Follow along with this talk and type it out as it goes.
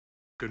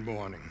Good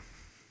morning.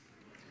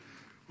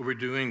 What we're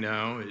doing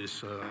now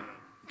is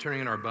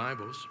turning in our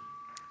Bibles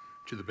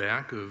to the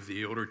back of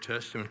the Older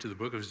Testament, to the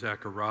book of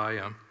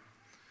Zechariah,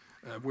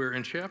 where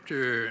in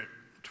chapter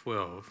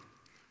 12,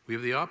 we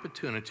have the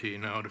opportunity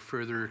now to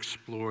further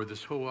explore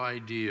this whole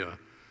idea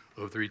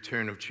of the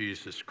return of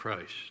Jesus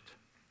Christ.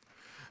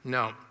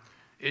 Now,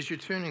 as you're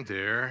turning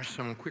there,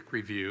 some quick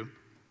review.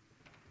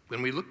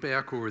 When we look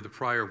back over the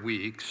prior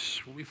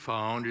weeks, what we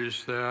found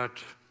is that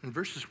in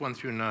verses 1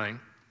 through 9,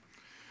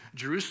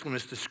 Jerusalem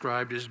is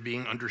described as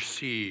being under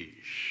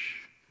siege.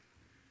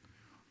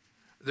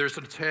 There's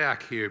an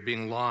attack here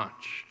being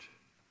launched.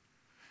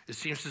 It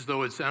seems as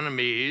though its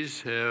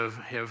enemies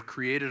have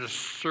created a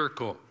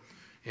circle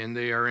and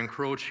they are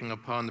encroaching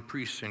upon the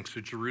precincts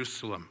of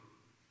Jerusalem.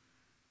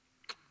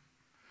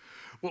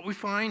 What we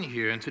find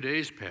here in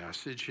today's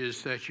passage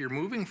is that you're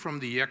moving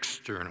from the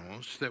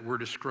externals that were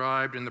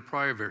described in the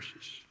prior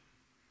verses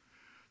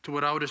to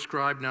what I would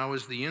describe now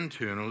as the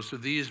internals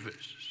of these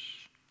verses.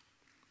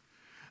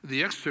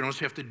 The externals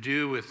have to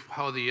do with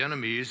how the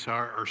enemies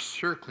are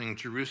circling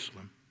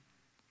Jerusalem.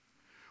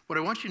 What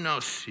I want you to now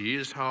see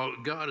is how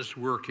God is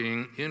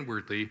working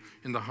inwardly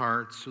in the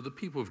hearts of the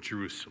people of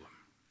Jerusalem.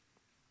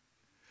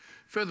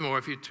 Furthermore,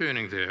 if you're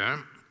turning there,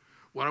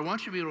 what I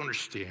want you to be able to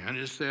understand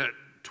is that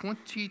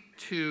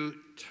 22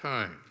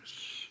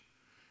 times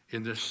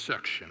in this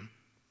section,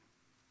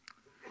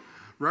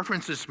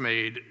 reference is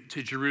made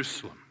to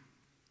Jerusalem.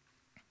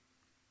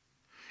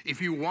 If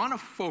you want a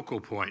focal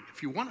point,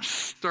 if you want a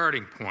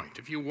starting point,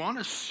 if you want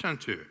a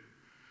center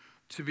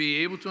to be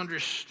able to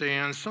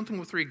understand something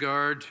with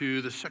regard to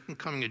the second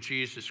coming of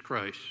Jesus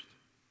Christ,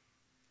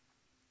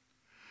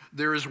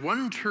 there is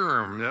one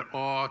term that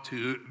ought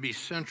to be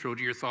central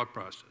to your thought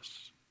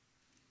process.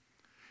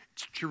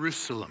 It's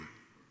Jerusalem.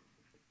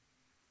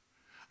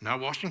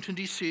 Not Washington,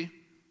 D.C.,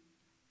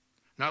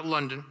 not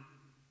London,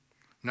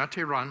 not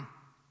Tehran,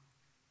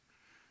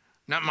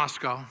 not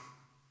Moscow,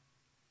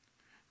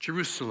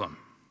 Jerusalem.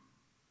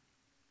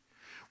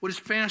 What is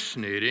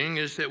fascinating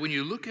is that when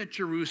you look at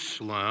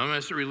Jerusalem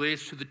as it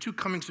relates to the two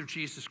comings of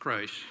Jesus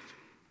Christ,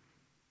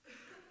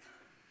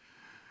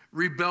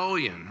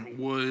 rebellion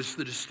was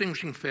the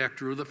distinguishing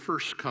factor of the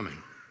first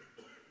coming.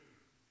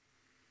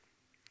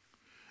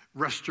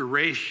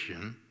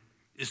 Restoration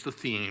is the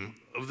theme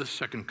of the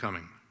second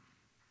coming.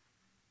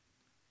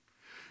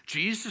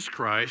 Jesus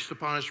Christ,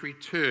 upon his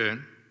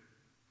return,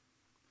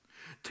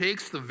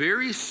 takes the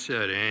very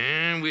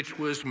setting which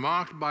was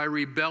marked by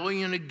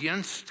rebellion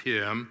against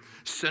him,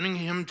 sending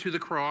him to the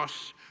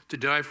cross to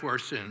die for our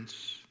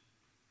sins,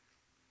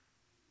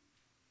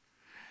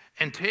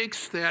 and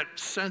takes that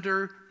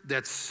center,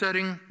 that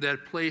setting,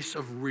 that place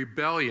of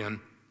rebellion,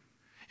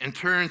 and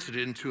turns it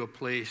into a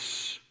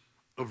place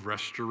of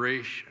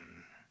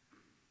restoration.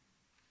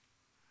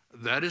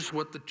 That is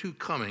what the two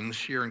comings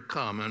share in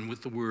common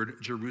with the word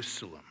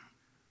Jerusalem.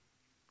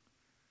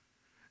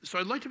 So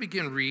I'd like to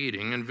begin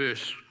reading in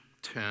verse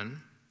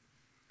 10.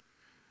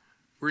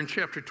 We're in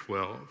chapter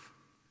 12.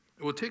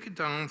 We'll take it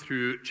down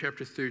through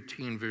chapter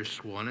 13,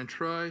 verse 1, and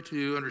try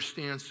to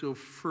understand still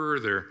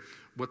further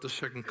what the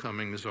second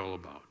coming is all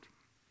about.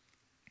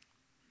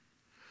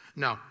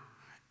 Now,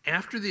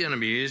 after the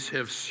enemies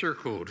have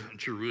circled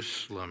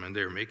Jerusalem and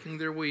they're making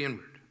their way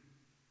inward,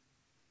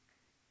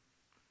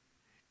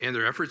 and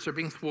their efforts are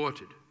being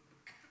thwarted,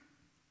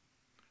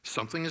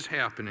 something is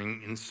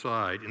happening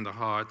inside in the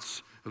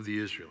hearts of the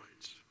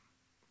Israelites.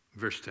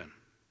 Verse 10.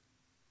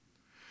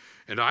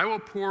 And I will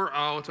pour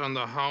out on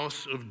the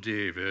house of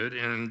David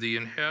and the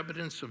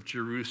inhabitants of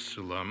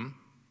Jerusalem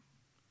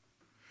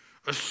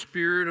a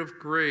spirit of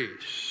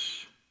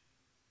grace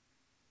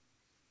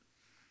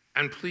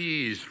and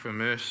pleas for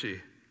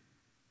mercy,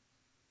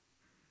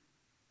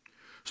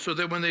 so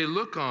that when they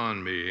look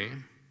on me,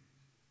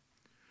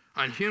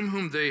 on him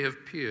whom they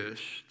have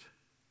pierced,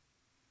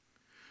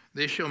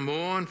 they shall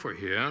mourn for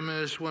him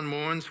as one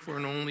mourns for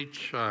an only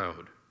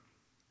child,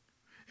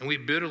 and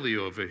weep bitterly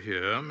over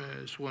him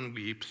as one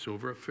weeps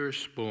over a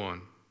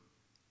firstborn.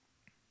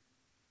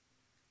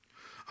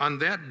 On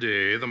that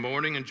day, the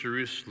mourning in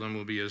Jerusalem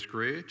will be as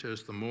great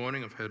as the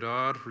mourning of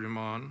Hadad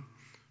Rimmon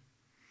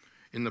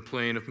in the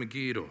plain of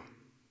Megiddo.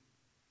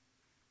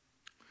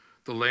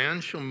 The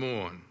land shall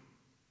mourn,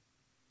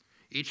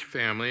 each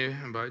family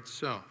by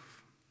itself.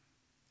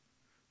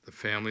 The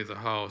family of the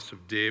house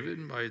of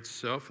David by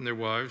itself, and their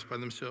wives by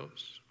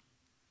themselves.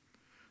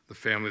 The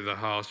family of the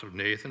house of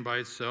Nathan by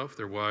itself,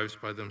 their wives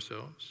by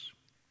themselves.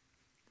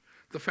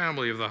 The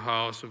family of the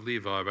house of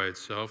Levi by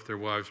itself, their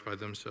wives by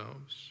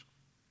themselves.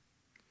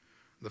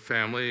 The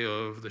family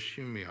of the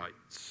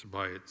Shimeites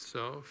by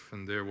itself,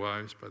 and their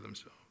wives by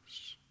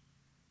themselves.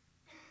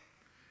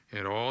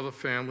 And all the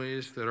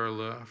families that are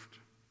left,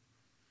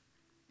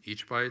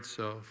 each by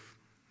itself,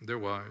 their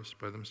wives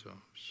by themselves.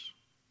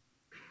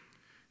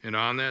 And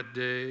on that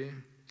day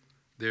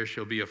there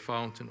shall be a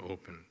fountain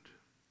opened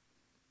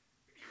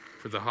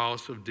for the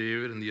house of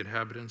David and the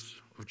inhabitants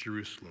of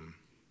Jerusalem,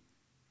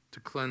 to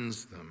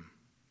cleanse them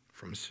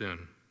from sin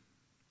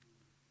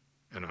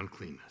and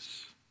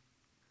uncleanness.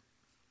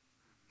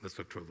 Let's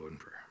look to our Lord in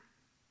prayer.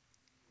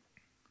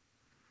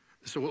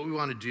 So what we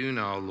want to do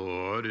now,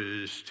 Lord,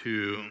 is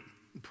to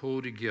pull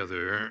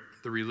together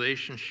the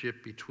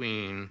relationship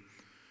between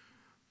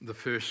the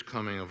first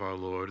coming of our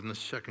Lord and the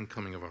second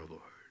coming of our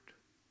Lord.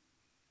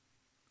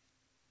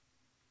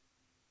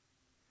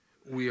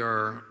 We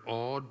are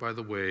awed by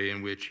the way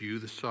in which you,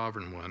 the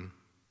sovereign one,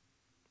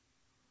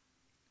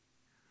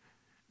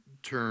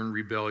 turn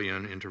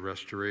rebellion into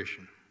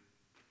restoration.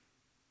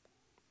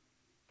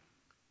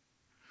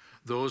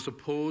 Those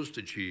opposed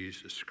to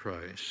Jesus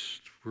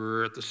Christ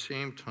were at the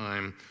same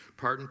time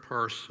part and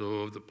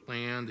parcel of the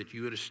plan that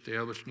you had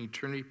established in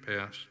eternity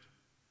past,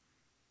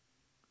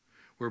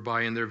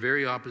 whereby in their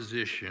very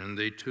opposition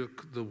they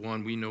took the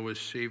one we know as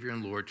Savior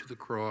and Lord to the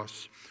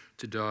cross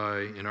to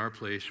die in our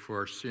place for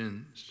our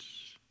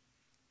sins.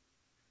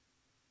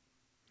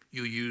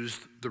 You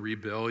used the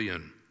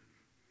rebellion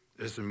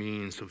as a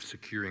means of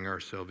securing our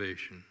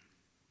salvation.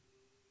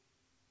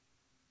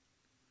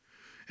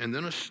 And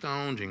then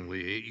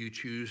astoundingly, you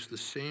choose the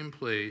same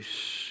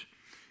place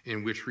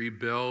in which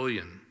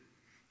rebellion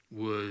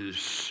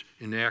was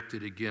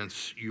enacted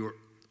against your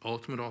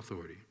ultimate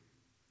authority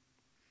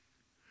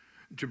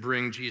to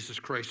bring Jesus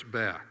Christ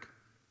back.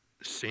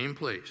 Same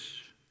place.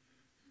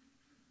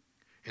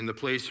 And the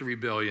place of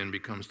rebellion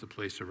becomes the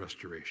place of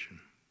restoration.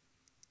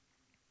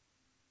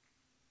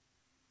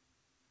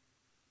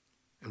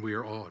 And we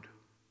are awed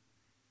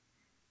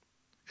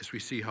as we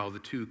see how the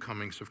two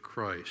comings of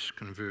Christ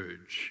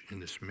converge in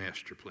this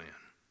master plan.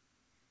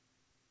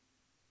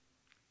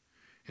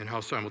 And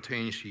how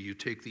simultaneously you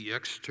take the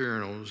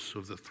externals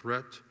of the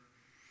threat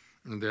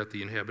that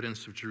the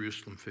inhabitants of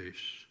Jerusalem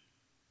face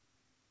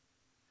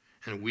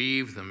and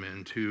weave them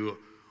into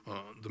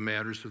the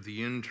matters of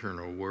the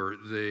internal, where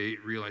they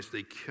realize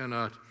they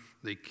cannot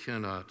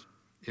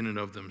in and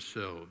of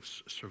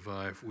themselves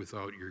survive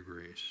without your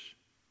grace.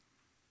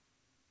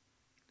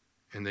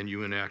 And then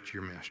you enact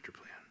your master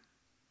plan.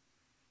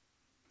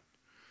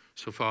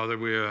 So, Father,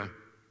 we are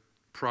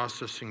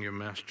processing your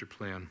master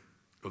plan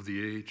of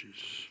the ages.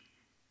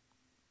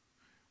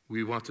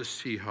 We want to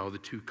see how the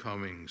two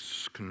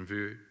comings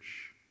converge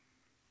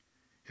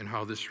and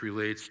how this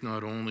relates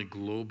not only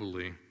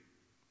globally,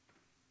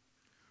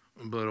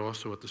 but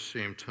also at the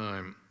same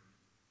time,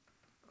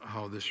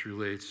 how this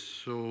relates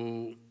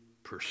so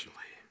personally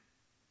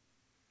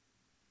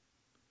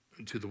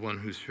to the one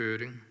who's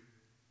hurting,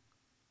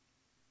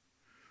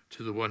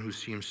 to the one who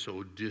seems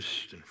so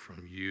distant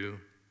from you,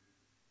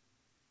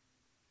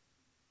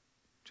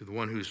 to the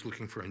one who's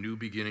looking for a new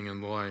beginning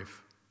in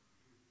life.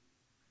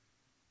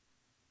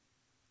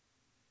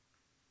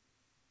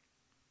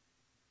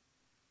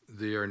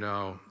 They are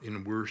now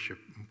in worship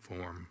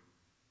form,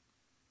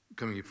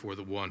 coming before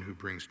the one who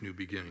brings new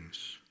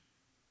beginnings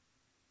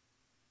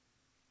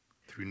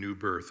through new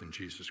birth in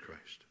Jesus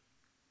Christ.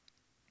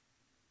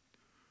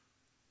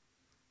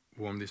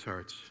 Warm these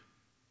hearts.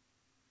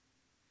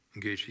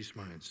 Engage these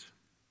minds.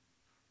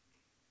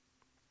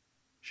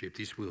 Shape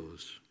these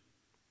wills.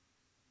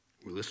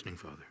 We're listening,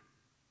 Father.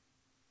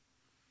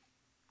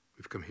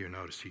 We've come here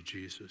now to see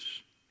Jesus,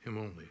 him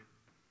only.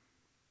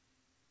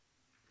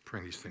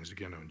 Praying these things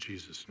again in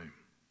Jesus' name.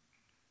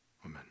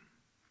 Amen.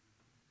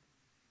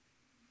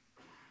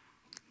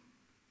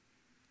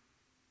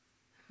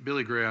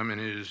 Billy Graham, in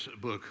his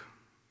book,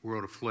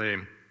 World of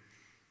Flame,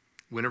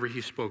 whenever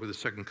he spoke of the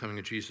second coming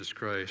of Jesus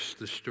Christ,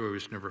 this story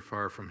was never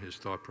far from his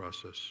thought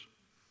process.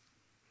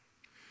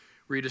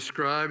 Where he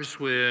describes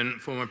when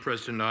former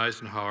President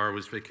Eisenhower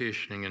was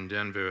vacationing in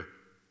Denver.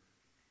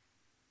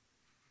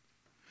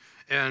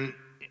 And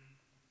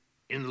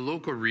in the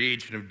local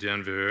region of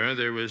Denver,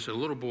 there was a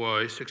little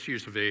boy, 6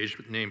 years of age,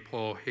 named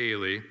Paul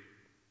Haley,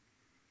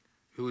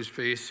 who was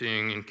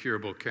facing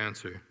incurable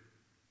cancer,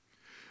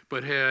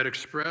 but had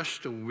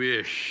expressed a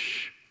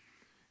wish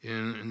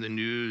in the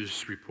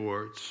news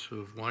reports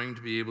of wanting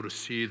to be able to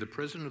see the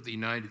President of the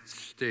United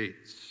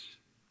States,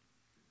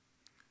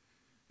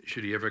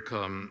 should he ever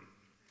come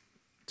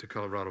to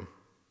Colorado.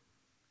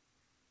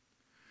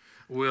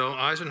 Well,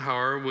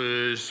 Eisenhower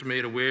was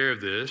made aware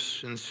of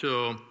this, and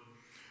so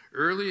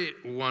early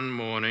one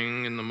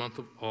morning in the month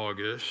of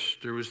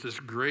August, there was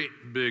this great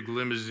big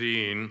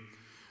limousine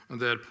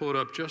that pulled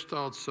up just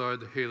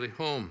outside the Haley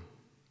home.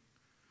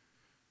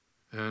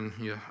 And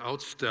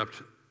out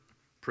stepped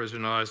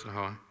President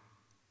Eisenhower,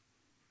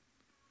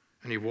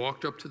 and he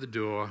walked up to the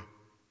door,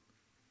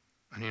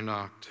 and he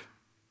knocked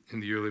in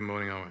the early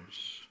morning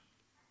hours.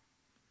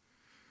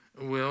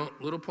 Well,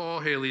 little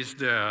Paul Haley's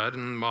dad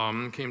and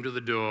mom came to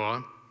the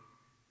door,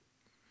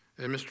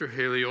 and Mr.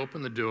 Haley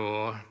opened the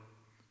door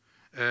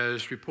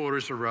as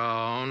reporters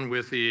around,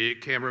 with the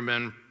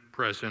cameramen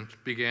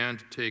present, began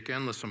to take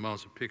endless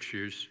amounts of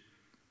pictures.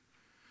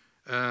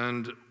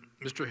 And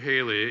Mr.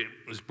 Haley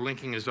was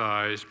blinking his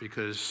eyes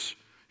because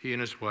he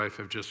and his wife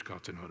have just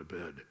gotten out of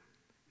bed.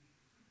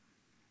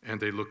 And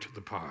they looked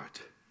the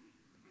part.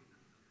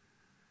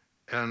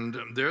 And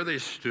there they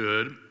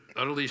stood,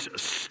 utterly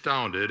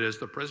astounded, as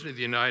the President of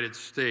the United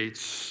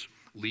States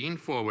leaned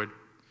forward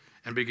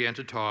and began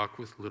to talk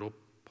with little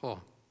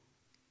Paul.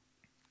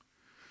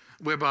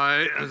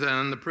 whereby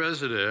then the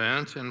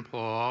president and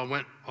Paul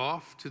went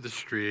off to the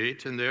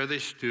street, and there they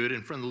stood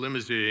in front of the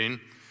limousine,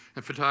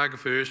 and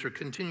photographers were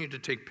continuing to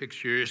take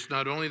pictures,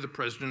 not only the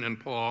president and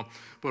Paul,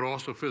 but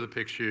also for the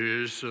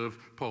pictures of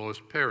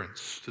Paul's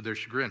parents, to their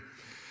chagrin.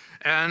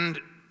 And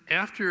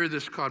after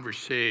this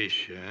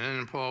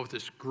conversation, Paul, with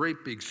this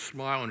great big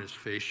smile on his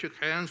face, shook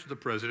hands with the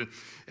president,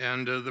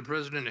 and the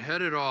president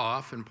headed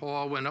off, and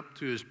Paul went up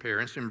to his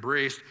parents,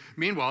 embraced.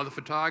 Meanwhile, the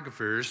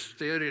photographers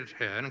stayed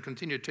ahead and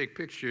continued to take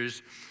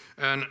pictures,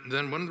 and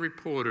then one of the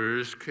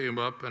reporters came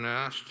up and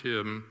asked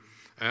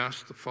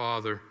the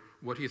father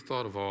what he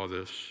thought of all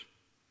this.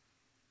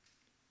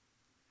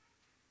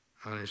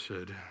 And he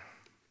said,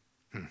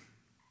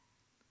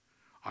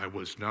 I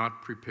was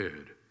not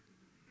prepared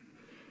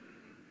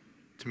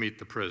to meet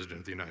the President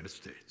of the United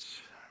States.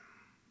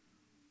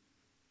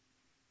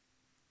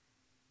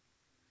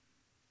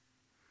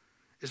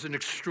 It's an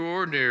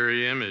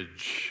extraordinary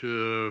image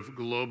of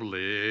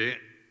globally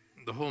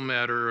the whole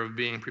matter of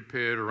being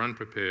prepared or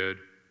unprepared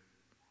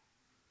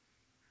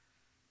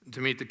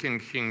to meet the King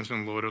of Kings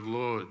and Lord of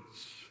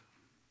Lords.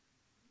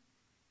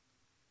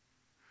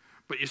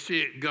 But you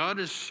see, God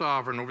is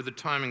sovereign over the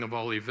timing of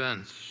all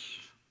events.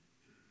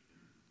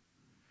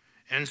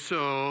 And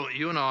so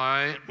you and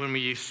I, when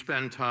we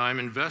spend time,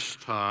 invest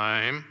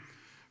time,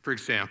 for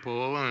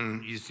example,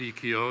 in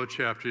Ezekiel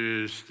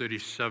chapters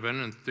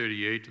 37 and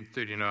 38 and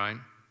 39,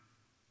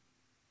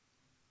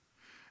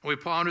 and we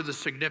ponder the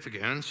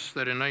significance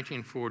that in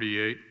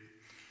 1948,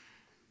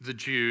 the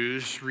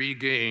Jews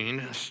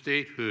regained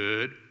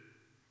statehood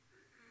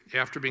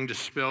after being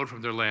dispelled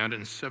from their land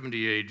in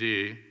 70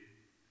 AD.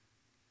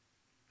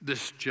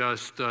 This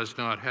just does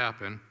not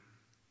happen.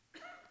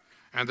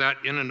 And that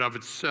in and of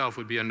itself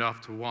would be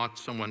enough to want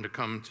someone to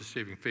come to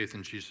saving faith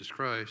in Jesus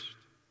Christ.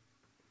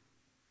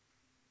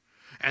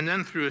 And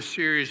then through a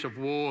series of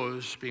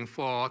wars being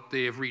fought,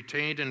 they have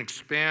retained and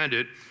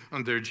expanded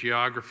on their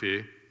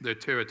geography, their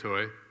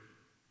territory.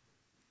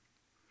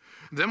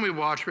 Then we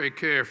watch very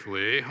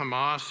carefully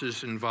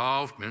Hamas's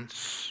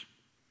involvements,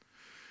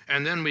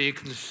 and then we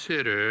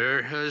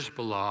consider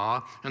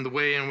Hezbollah and the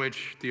way in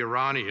which the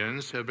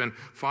Iranians have been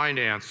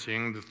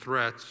financing the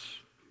threats.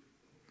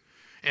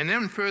 And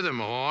then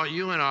furthermore,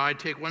 you and I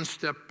take one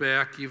step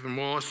back even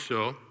more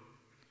so,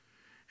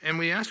 and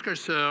we ask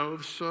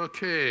ourselves,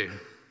 okay,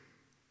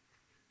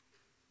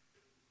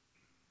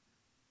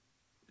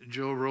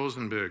 Joe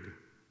Rosenberg.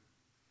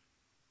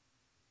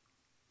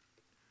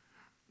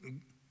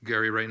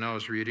 Gary right now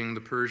is reading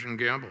The Persian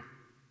Gamble.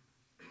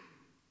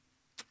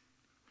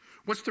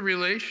 What's the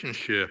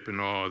relationship in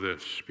all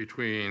this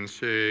between,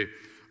 say,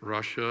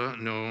 Russia,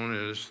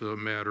 known as the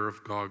matter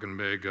of Gog and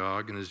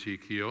Magog in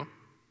Ezekiel,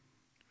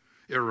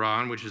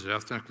 Iran, which is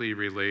ethnically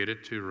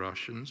related to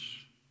Russians,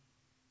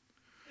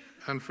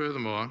 and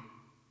furthermore,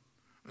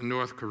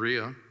 North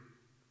Korea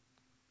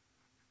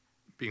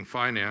being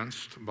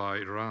financed by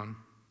Iran?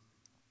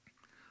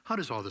 How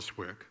does all this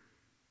work?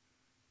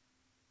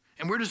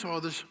 And where does all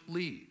this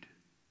lead?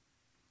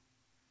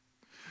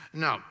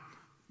 Now,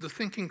 the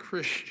thinking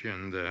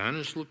Christian, then,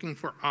 is looking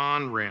for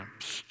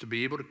on-ramps to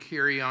be able to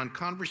carry on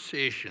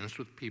conversations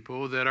with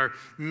people that are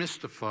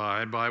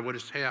mystified by what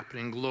is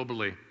happening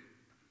globally.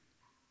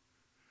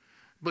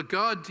 But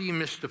God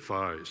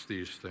demystifies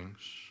these things.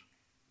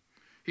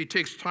 He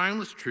takes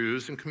timeless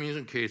truths and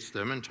communicates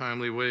them in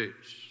timely ways.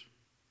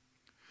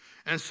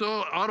 And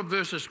so, out of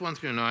verses 1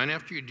 through 9,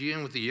 after you're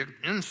dealing with the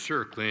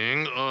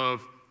encircling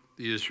of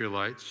the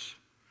Israelites,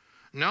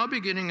 now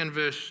beginning in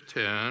verse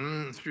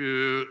 10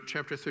 through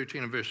chapter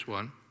 13 and verse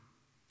 1,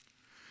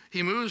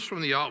 he moves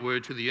from the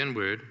outward to the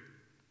inward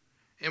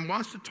and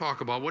wants to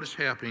talk about what is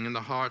happening in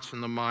the hearts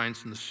and the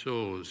minds and the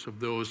souls of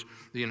those,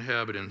 the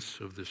inhabitants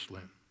of this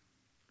land.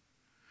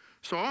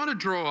 So I want to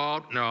draw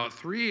out now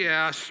three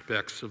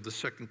aspects of the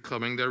second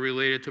coming that are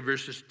related to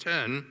verses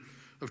 10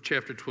 of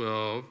chapter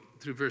 12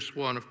 through verse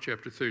 1 of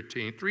chapter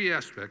 13. Three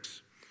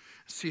aspects.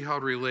 See how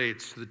it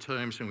relates to the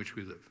times in which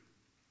we live.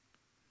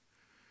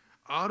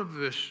 Out of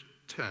verse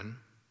 10,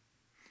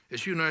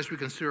 as you and I, as we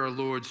consider our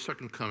Lord's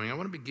second coming, I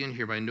want to begin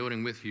here by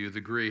noting with you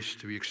the grace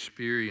to be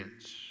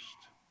experienced.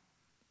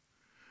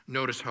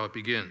 Notice how it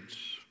begins.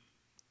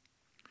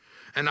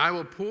 And I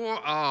will pour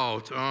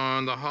out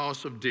on the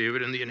house of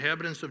David and the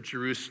inhabitants of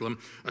Jerusalem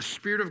a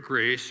spirit of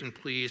grace and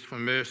pleas for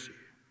mercy.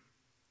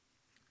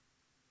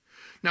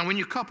 Now, when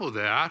you couple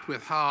that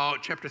with how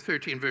chapter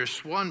 13,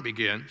 verse 1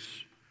 begins,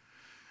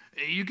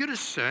 you get a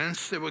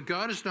sense that what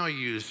God is now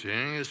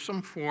using is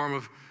some form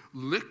of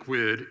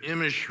liquid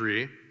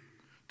imagery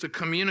to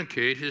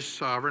communicate his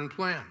sovereign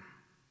plan.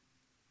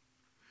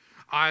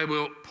 I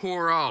will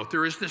pour out.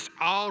 There is this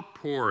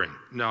outpouring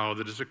now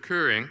that is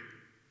occurring.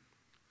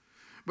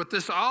 But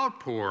this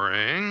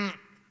outpouring,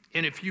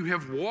 and if you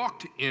have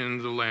walked in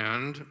the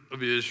land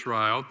of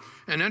Israel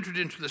and entered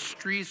into the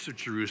streets of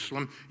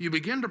Jerusalem, you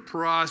begin to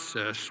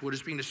process what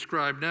is being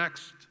described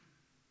next.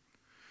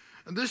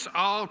 And this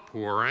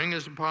outpouring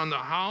is upon the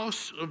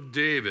house of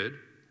David,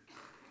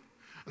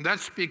 and that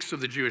speaks of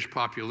the Jewish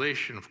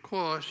population, of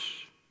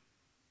course.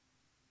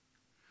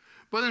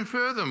 But then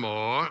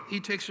furthermore, he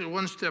takes it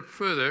one step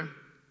further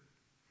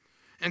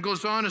and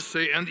goes on to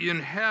say, and the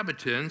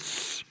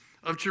inhabitants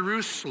of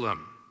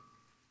Jerusalem.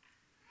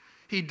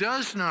 He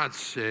does not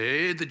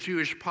say the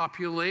Jewish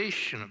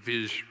population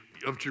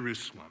of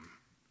Jerusalem.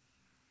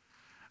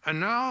 And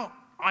now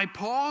I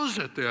pause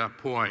at that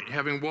point,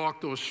 having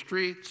walked those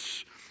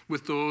streets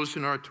with those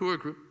in our tour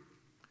group,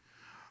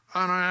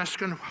 and I ask,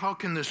 how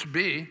can this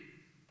be?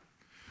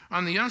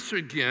 And the answer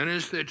again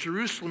is that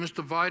Jerusalem is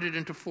divided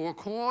into 4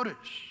 quarters.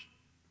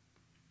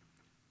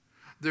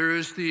 There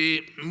is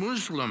the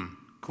Muslim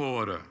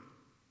quarter.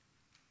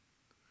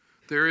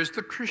 There is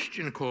the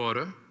Christian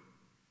quarter.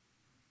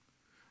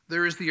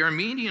 There is the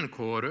Armenian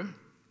quarter.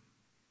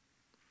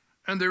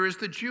 And there is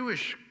the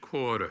Jewish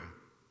quarter.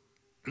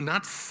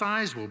 Not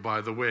sizable,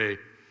 by the way,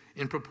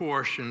 in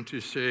proportion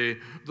to, say,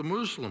 the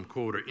Muslim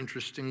quarter,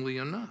 interestingly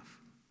enough.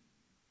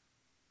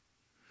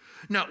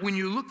 Now, when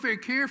you look very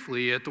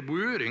carefully at the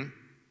wording,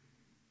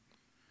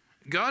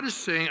 God is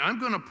saying, I'm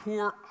going to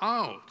pour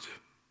out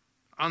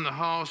on the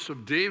house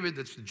of David,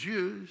 that's the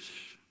Jews.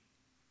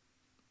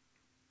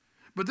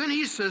 But then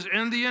he says,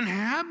 and the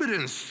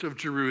inhabitants of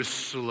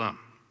Jerusalem.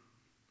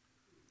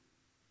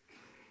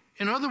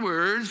 In other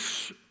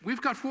words,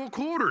 we've got 4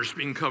 quarters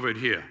being covered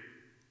here.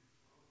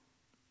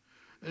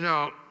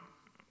 Now,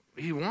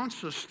 he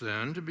wants us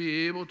then to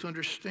be able to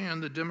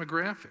understand the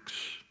demographics.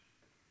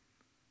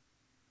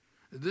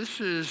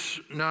 This is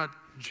not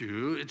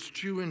Jew, it's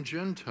Jew and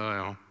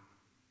Gentile.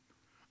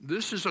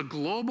 This is a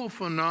global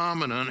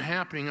phenomenon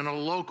happening in a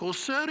local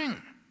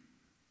setting.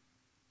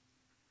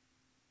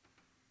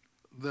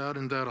 That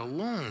and that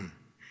alone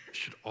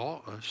should awe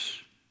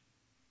us.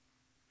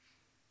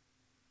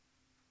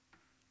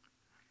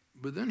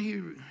 But then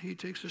he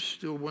takes us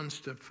still one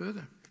step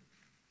further.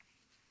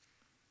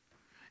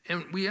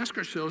 And we ask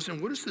ourselves,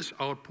 and what is this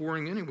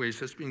outpouring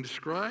anyways that's being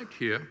described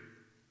here?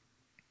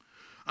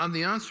 And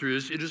the answer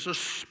is, it is a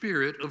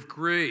spirit of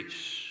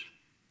grace.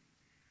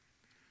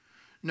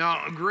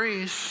 Now,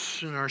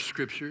 grace in our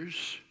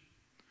scriptures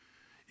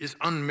is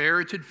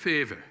unmerited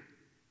favor.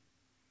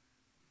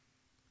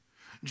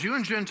 Jew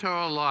and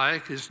Gentile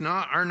alike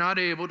are not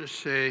able to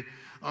say,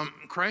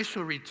 Christ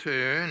will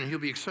return and he'll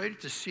be excited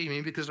to see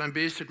me because I'm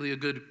basically a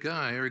good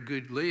guy or a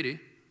good lady.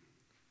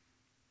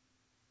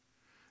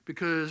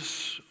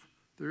 Because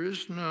there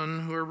is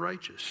none who are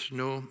righteous.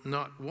 No,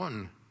 not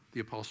one,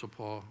 the Apostle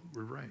Paul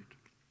would write.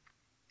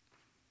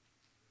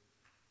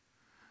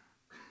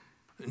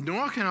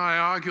 Nor can I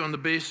argue on the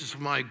basis of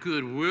my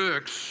good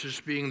works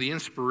as being the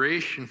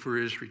inspiration for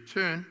his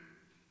return.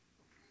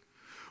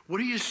 What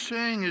he is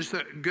saying is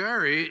that,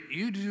 Gary,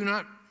 you do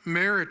not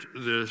merit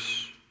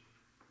this.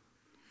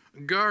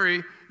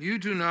 Gary, you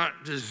do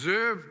not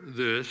deserve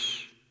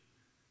this.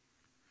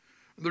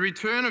 The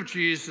return of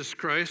Jesus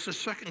Christ, the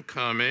second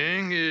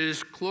coming,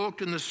 is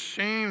cloaked in the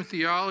same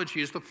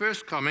theology as the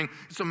first coming.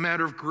 It's a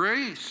matter of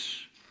grace.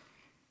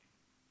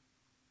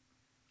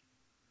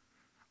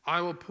 I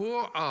will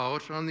pour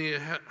out on the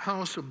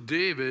house of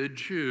David,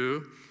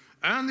 Jew,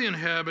 and the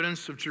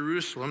inhabitants of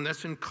Jerusalem.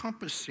 That's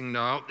encompassing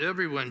now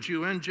everyone,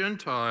 Jew and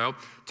Gentile,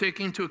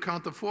 taking into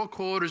account the 4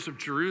 quarters of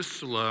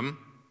Jerusalem,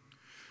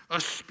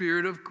 a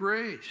spirit of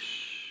grace.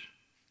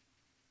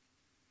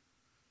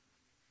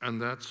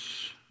 And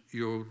that's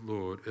your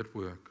Lord at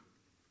work.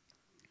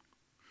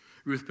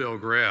 Ruth Bell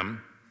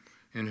Graham,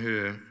 in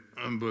her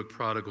book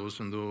Prodigals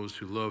and Those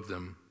Who Love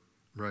Them,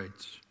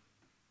 writes,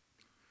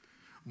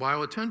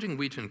 while attending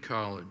Wheaton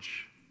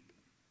College,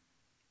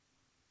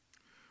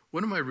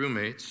 one of my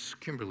roommates,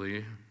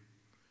 Kimberly,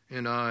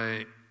 and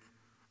I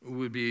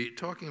would be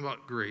talking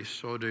about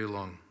grace all day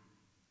long.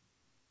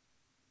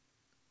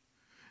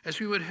 As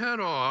we would head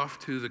off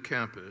to the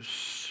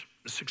campus,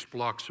 6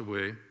 blocks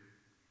away,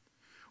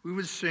 we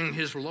would sing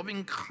his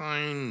loving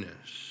kindness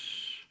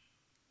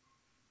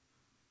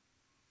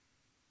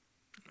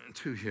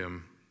to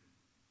him.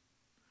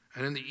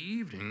 And in the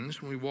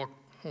evenings, when we walked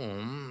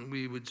home,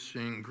 we would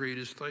sing, great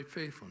is thy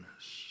faithfulness.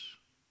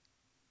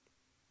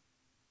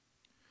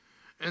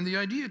 And the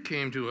idea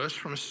came to us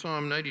from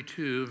Psalm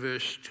 92,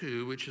 verse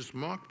 2, which is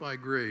marked by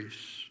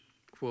grace,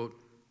 quote,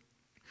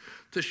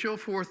 to show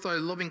forth thy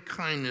loving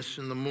kindness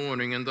in the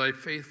morning and thy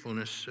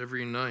faithfulness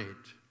every night.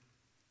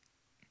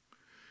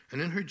 And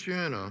in her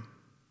journal,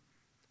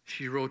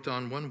 she wrote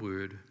down one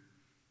word,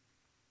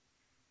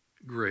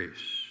 grace.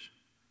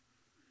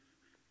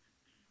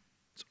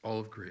 It's all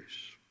of grace.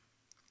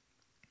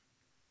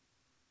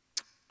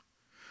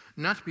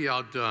 Not to be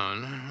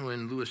outdone,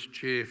 when Louis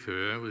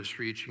Schaeffer was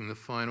reaching the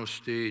final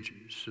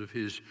stages of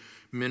his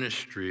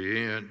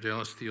ministry at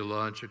Dallas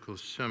Theological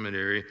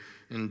Seminary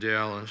in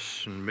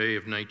Dallas in May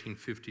of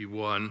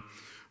 1951,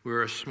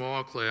 where a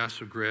small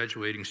class of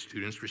graduating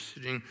students were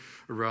sitting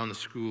around the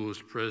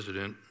school's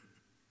president,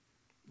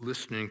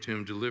 listening to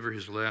him deliver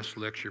his last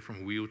lecture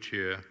from a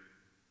wheelchair. At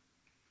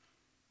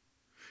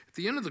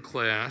the end of the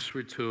class,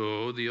 we're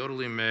told the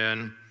elderly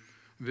man,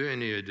 very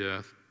near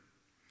death,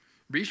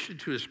 reached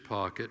into his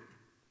pocket,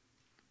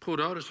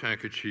 pulled out his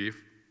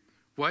handkerchief,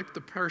 wiped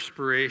the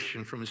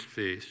perspiration from his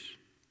face.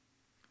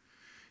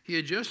 He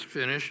had just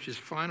finished his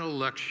final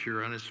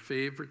lecture on his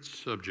favorite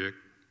subject,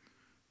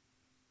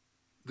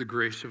 the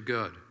grace of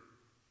God.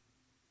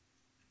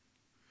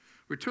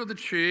 We're told that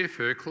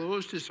Schaeffer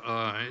closed his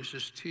eyes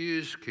as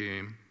tears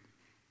came,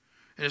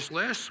 and his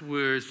last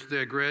words to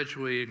that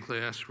graduating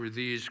class were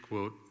these,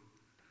 quote,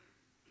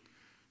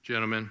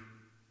 "Gentlemen,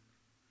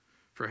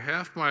 for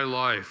half my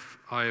life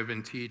I have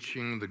been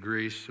teaching the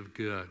grace of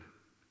God,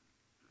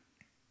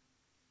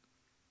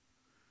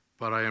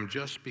 but I am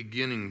just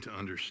beginning to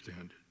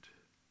understand it.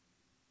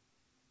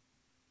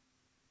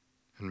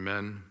 And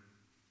men,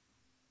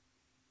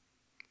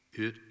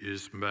 it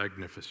is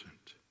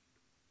magnificent.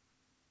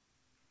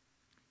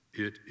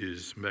 It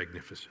is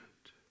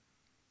magnificent."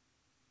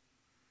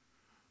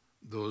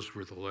 Those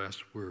were the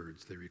last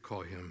words they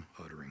recall him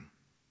uttering.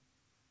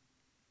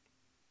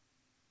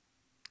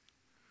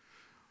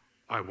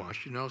 I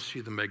want you to now see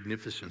the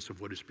magnificence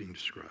of what is being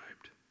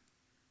described.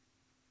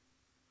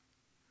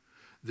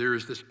 There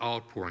is this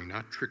outpouring,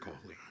 not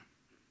trickling,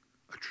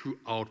 a true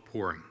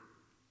outpouring.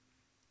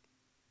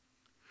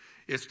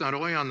 It's not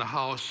only on the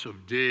house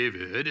of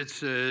David, it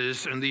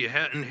says, and the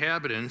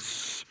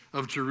inhabitants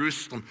of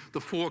Jerusalem,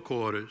 the four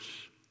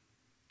quarters.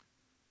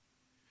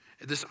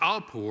 This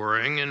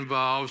outpouring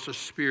involves a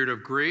spirit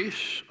of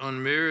grace,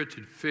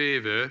 unmerited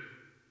favor,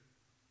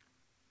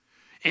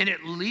 and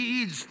it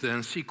leads then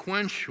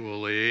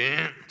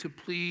sequentially to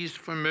pleas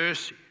for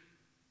mercy.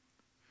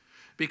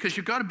 Because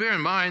you've got to bear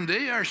in mind,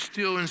 they are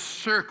still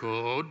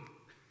encircled,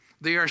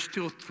 they are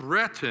still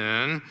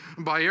threatened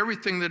by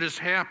everything that is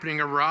happening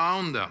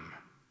around them.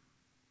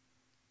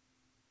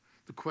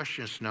 The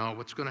question is now,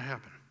 what's going to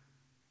happen?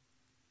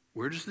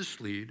 Where does this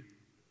lead?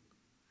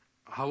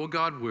 How will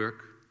God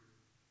work?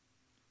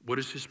 What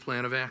is his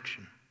plan of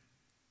action?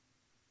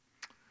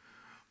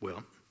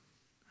 Well,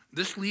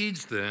 this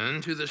leads then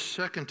to the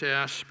second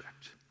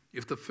aspect.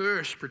 If the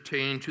first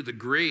pertained to the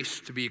grace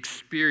to be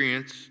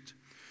experienced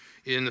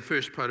in the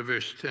first part of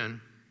verse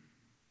 10,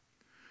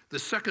 the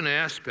second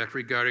aspect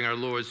regarding our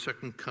Lord's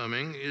second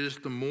coming is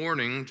the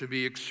mourning to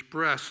be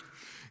expressed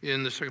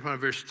in the second part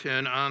of verse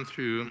 10 on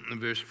through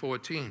verse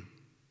 14.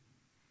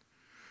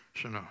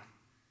 So now,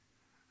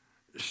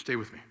 stay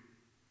with me.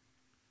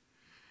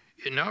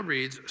 It now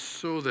reads,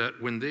 "So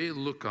that when they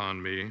look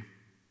on me,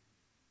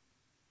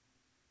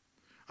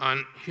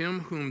 on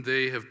him whom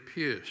they have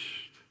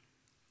pierced,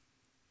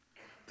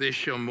 they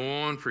shall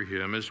mourn for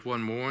him as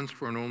one mourns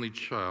for an only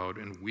child,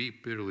 and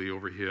weep bitterly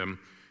over him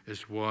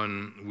as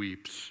one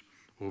weeps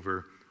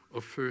over a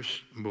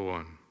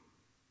firstborn."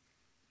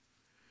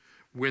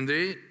 When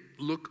they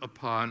look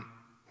upon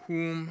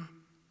whom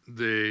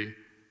they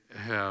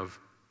have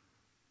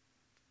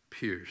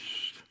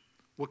pierced,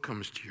 what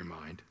comes to your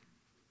mind?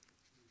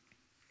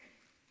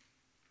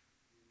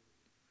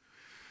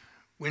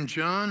 When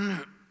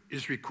John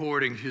is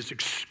recording his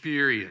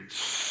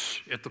experience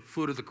at the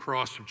foot of the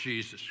cross of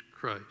Jesus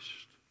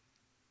Christ,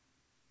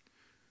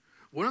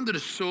 one of the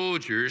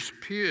soldiers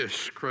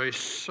pierced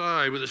Christ's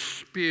side with a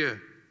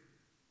spear,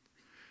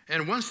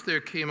 and once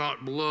there came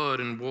out blood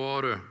and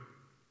water.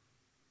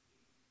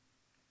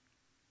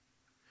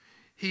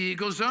 He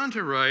goes on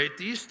to write,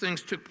 "These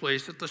things took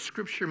place that the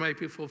scripture might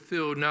be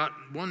fulfilled.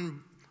 Not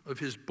one of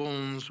his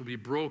bones will be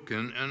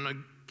broken." And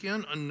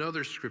again,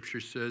 another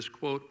scripture says,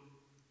 quote,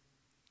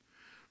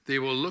 "They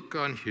will look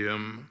on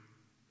him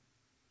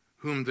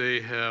whom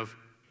they have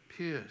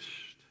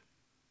pierced."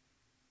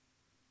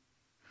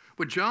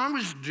 What John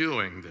was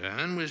doing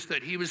then was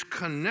that he was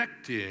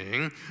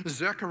connecting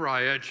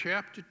Zechariah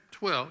chapter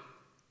 12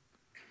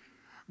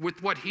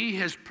 with what he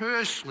has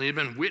personally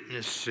been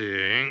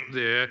witnessing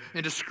there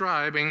and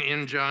describing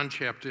in John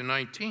chapter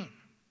 19.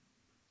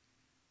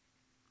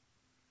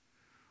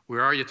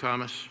 Where are you,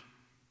 Thomas?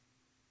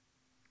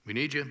 We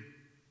need you.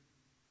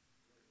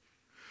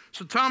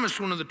 So Thomas,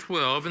 one of the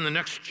 12, in the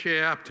next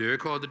chapter,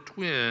 called the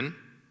twin,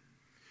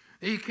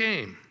 he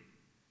came.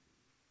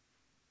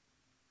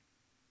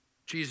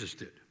 Jesus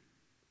did,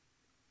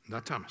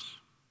 not Thomas.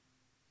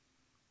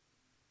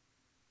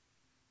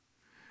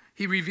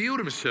 He revealed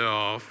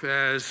himself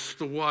as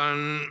the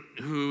one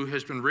who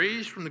has been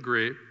raised from the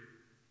grave,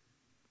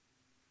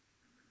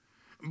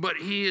 but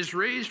he is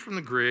raised from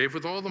the grave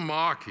with all the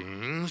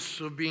markings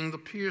of being the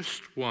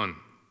pierced one.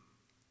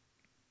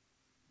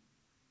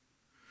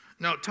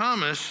 Now,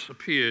 Thomas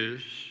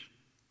appears,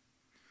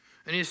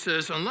 and he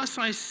says, "Unless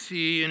I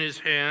see in his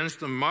hands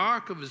the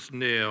mark of his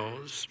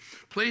nails,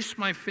 place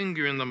my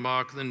finger in the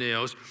mark of the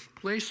nails,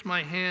 place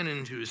my hand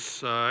into his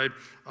side,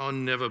 I'll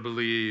never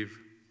believe."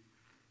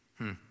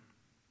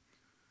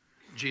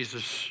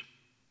 Jesus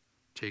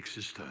takes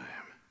his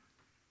time.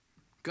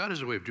 God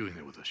has a way of doing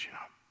that with us, you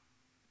know.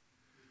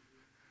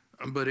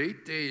 But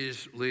 8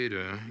 days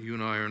later, you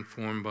and I are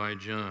informed by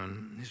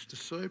John, his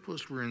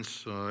disciples were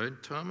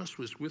inside. Thomas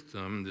was with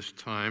them this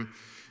time.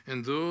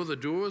 And though the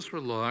doors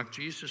were locked,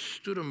 Jesus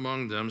stood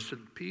among them,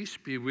 said, "Peace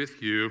be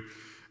with you."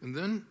 And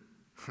then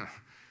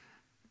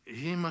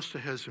he must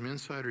have had some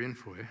insider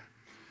info,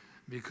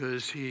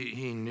 because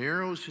he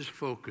narrows his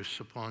focus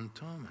upon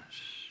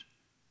Thomas.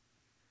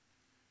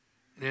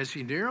 And as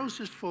he narrows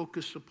his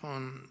focus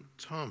upon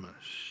Thomas,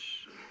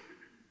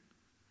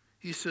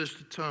 he says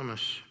to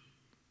Thomas,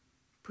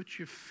 put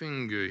your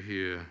finger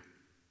here.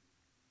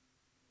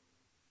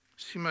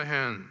 See my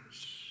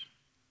hands.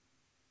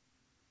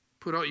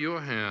 Put out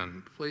your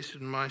hand, place it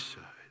in my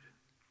side.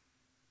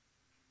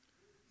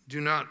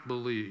 Do not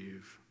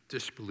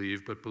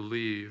disbelieve, but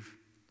believe.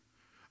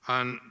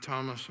 And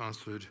Thomas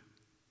answered,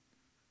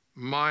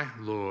 my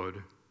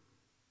Lord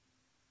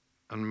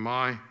and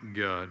my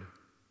God.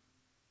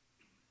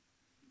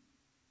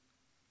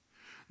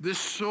 This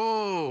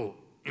so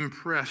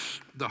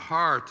impressed the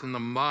heart and the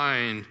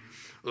mind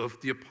of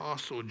the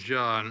Apostle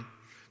John.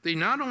 They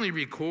not only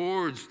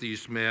records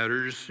these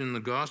matters in the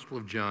Gospel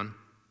of John,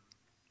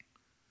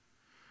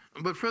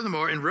 but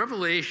furthermore, in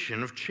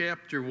Revelation of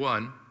chapter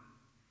 1,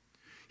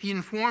 he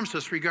informs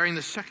us regarding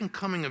the second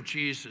coming of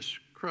Jesus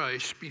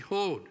Christ.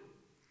 Behold,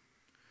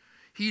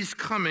 he's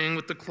coming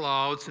with the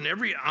clouds, and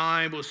every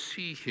eye will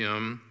see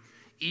him,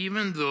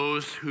 even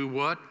those who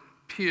what?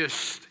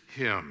 Pierced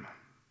him.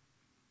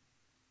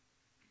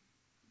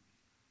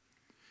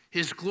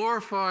 His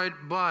glorified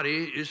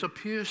body is a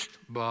pierced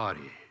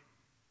body.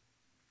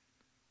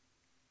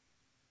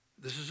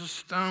 This is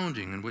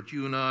astounding in what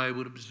you and I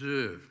would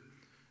observe,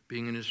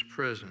 being in his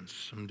presence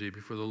someday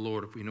before the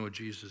Lord, if we know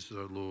Jesus is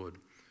our Lord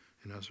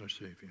and as our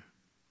Savior.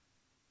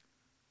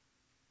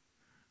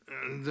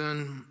 And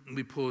then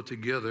we pull it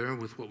together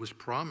with what was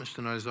promised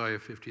in Isaiah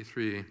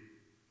 53.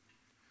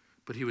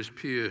 But he was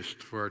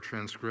pierced for our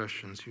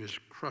transgressions. He was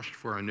crushed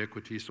for our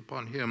iniquities.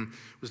 Upon him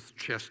was the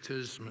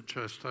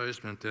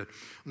chastisement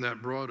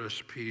that brought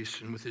us peace.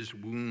 And with his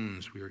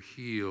wounds we are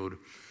healed.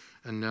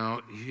 And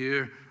now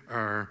here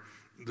are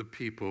the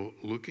people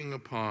looking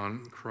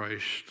upon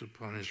Christ,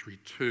 upon his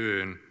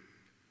return.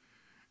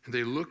 And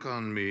they look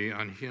on me,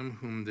 on him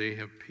whom they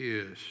have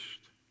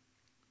pierced.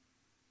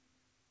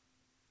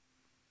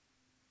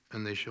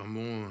 And they shall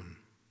mourn.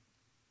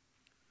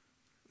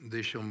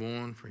 They shall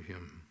mourn for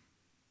him,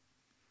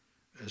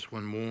 as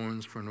one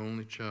mourns for an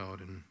only child,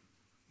 and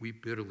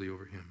weep bitterly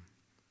over him,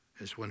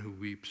 as one who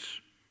weeps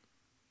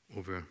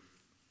over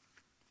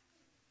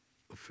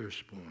a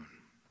firstborn.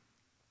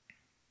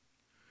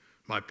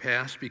 My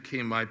past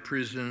became my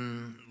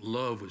prison.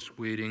 Love was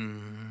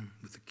waiting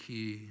with the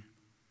key.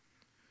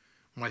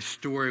 My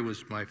story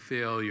was my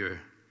failure.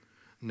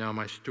 Now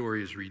my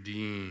story is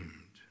redeemed.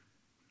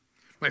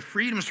 My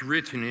freedom's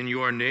written in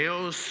your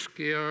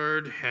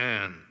nail-scarred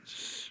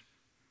hands.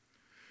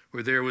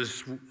 Where there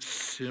was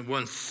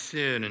once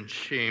sin and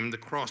shame, the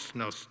cross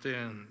now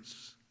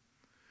stands.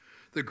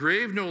 The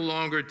grave no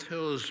longer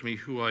tells me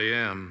who I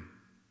am,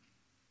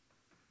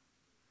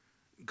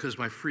 because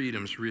my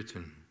freedom's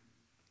written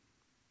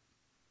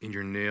in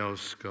your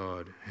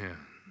nail-scarred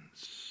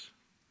hands.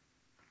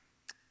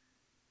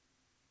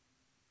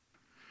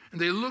 And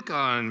they look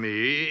on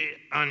me,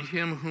 on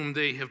him whom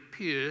they have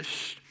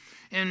pierced.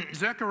 And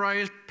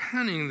Zechariah is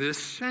penning this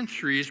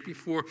centuries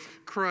before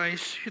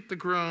Christ hit the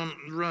ground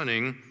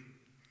running,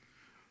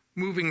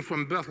 moving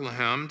from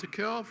Bethlehem to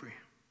Calvary.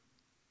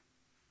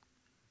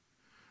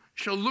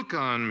 Shall look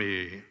on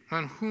me,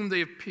 on whom they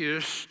have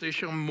pierced. They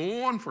shall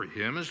mourn for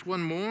him as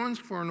one mourns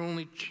for an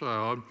only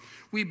child.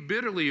 Weep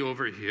bitterly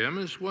over him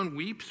as one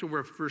weeps over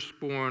a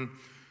firstborn.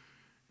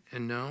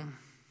 And now,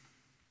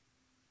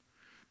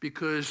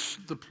 because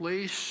the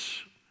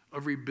place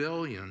of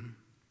rebellion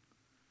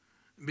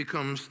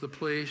becomes the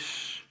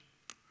place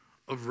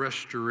of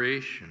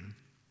restoration,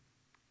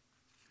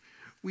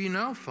 we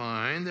now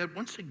find that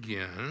once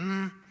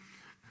again,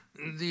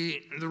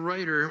 the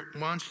writer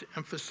wants to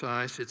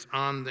emphasize it's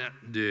on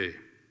that day.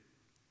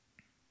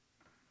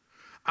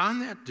 On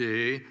that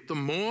day, the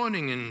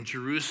mourning in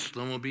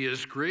Jerusalem will be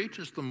as great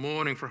as the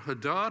mourning for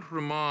Hadad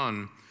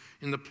Raman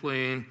in the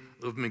plain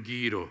of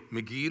Megiddo.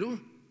 Megiddo?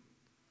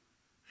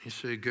 You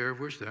say, Gareth,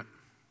 where's that?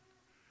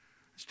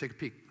 Let's take a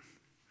peek.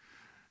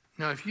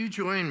 Now, if you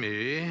join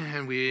me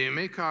and we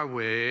make our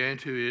way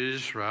to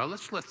Israel,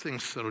 let's let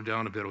things settle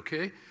down a bit,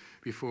 okay,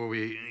 before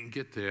we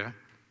get there.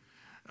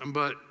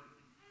 But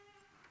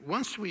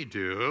once we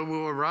do,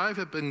 we'll arrive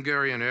at Ben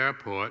Gurion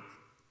Airport,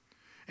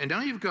 and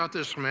now you've got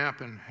this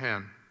map in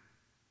hand.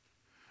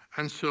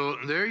 And so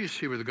there you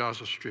see where the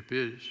Gaza Strip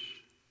is.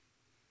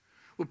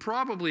 We'll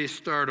probably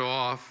start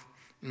off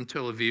in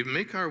Tel Aviv,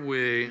 make our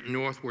way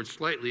northward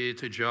slightly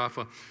to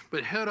Jaffa,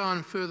 but head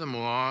on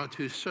furthermore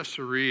to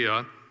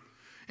Caesarea.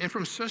 And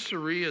from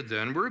Caesarea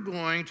then, we're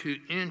going to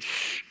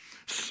inch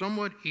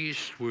somewhat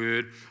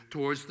eastward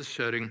towards the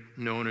setting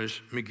known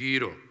as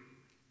Megiddo.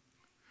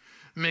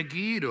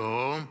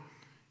 Megiddo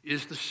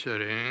is the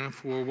setting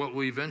for what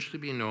will eventually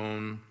be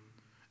known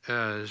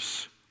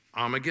as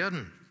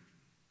Armageddon.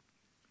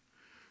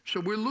 So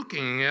we're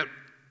looking at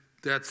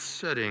that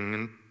setting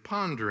and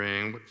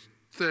pondering what's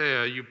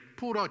there. You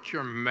pulled out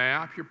your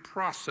map, you're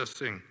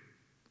processing,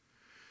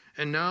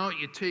 and now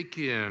you take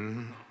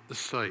in the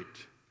sight.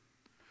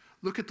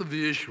 Look at the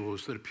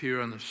visuals that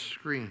appear on the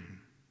screen.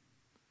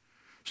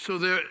 So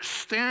they're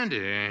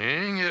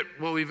standing at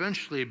what will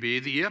eventually be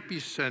the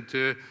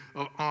epicenter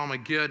of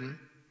Armageddon.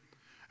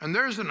 And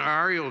there's an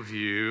aerial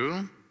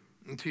view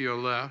to your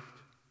left,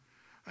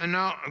 and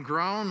now a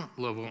ground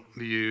level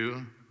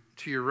view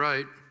to your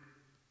right.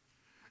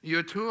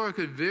 Your tour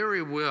could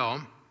very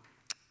well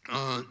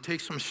take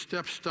some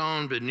steps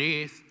down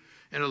beneath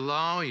and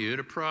allow you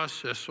to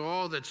process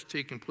all that's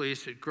taking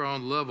place at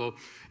ground level.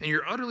 And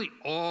you're utterly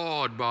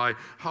awed by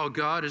how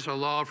God has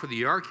allowed for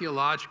the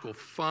archaeological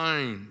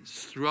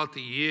finds throughout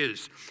the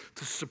years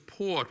to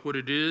support what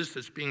it is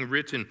that's being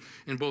written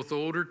in both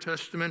Older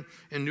Testament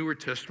and Newer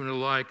Testament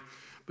alike.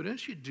 But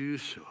as you do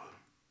so,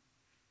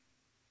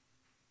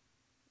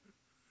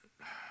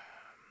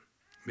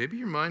 maybe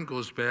your mind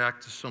goes back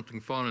to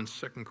something found in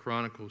 2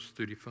 Chronicles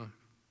 35.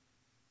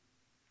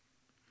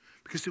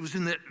 Because it was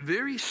in that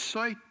very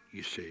site,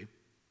 you see,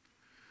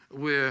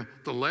 where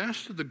the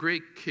last of the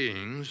great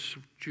kings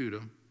of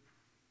Judah,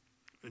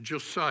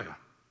 Josiah,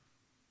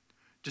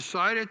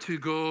 decided to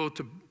go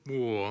to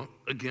war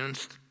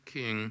against the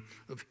king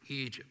of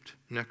Egypt,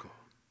 Necho.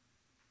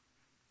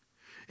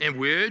 And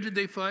where did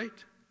they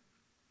fight?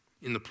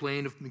 In the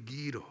plain of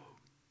Megiddo,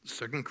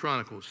 2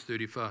 Chronicles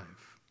 35.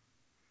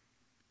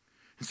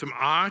 And some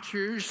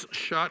archers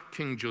shot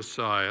King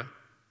Josiah.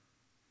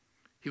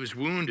 He was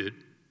wounded.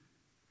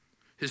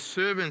 His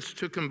servants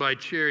took him by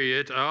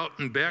chariot out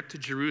and back to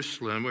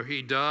Jerusalem, where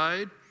he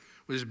died,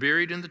 was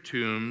buried in the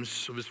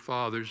tombs of his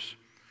fathers.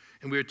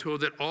 And we are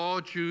told that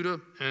all Judah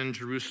and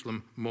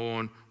Jerusalem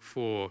mourn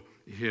for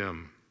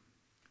him.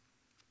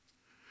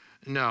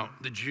 Now,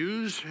 the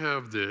Jews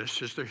have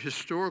this as their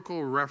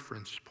historical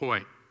reference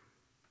point.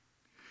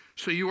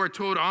 So you are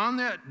told on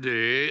that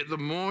day, the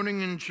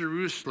mourning in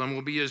Jerusalem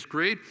will be as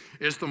great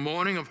as the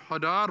mourning of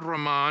Hadad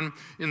Raman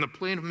in the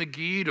plain of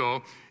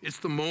Megiddo. It's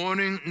the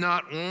mourning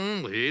not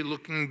only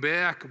looking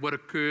back at what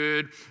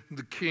occurred to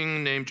the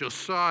king named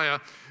Josiah,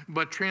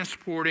 but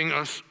transporting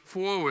us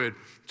forward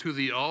to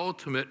the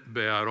ultimate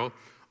battle,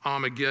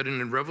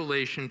 Armageddon, in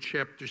Revelation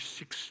chapter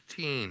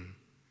 16,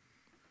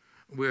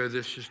 where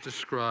this is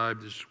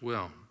described as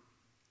well.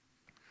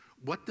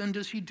 What then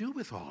does he do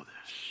with all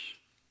this?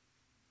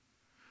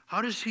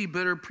 How does he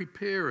better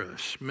prepare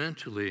us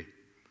mentally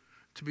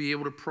to be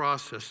able to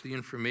process the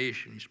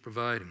information he's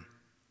providing?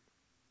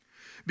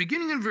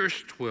 Beginning in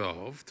verse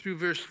 12 through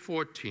verse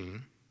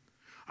 14,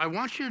 I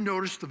want you to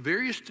notice the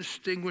various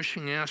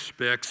distinguishing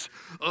aspects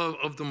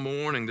of the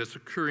mourning that's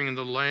occurring in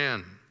the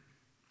land.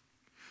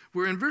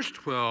 Where in verse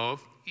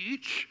 12,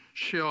 each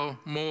shall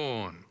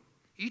mourn,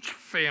 each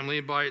family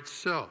by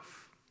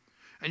itself.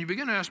 And you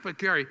begin to ask, but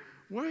Gary,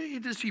 why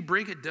does he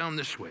break it down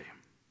this way?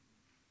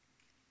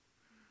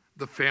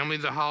 The family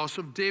of the house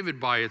of David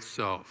by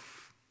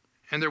itself,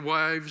 and their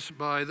wives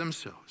by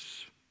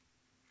themselves.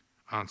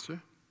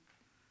 Answer,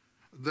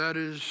 that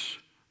is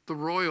the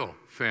royal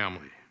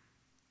family,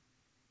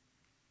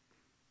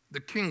 the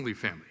kingly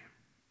family.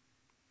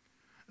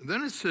 And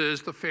then it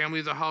says the family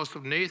of the house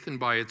of Nathan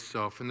by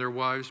itself, and their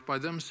wives by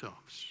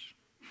themselves.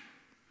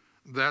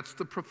 That's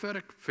the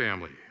prophetic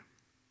family,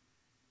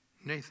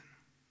 Nathan.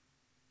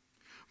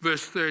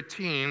 Verse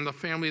 13, the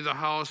family of the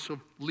house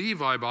of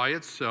Levi by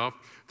itself,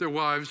 their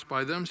wives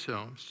by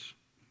themselves.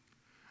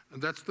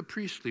 And that's the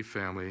priestly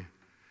family.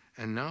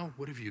 And now,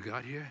 what have you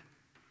got here?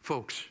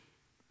 Folks,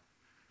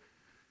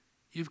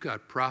 you've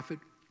got prophet,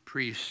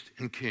 priest,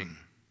 and king.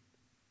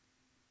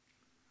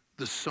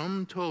 The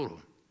sum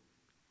total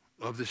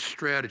of this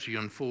strategy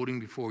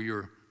unfolding before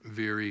your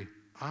very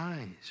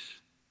eyes.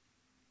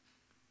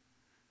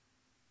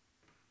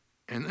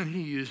 And then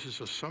he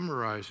uses a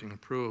summarizing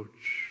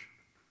approach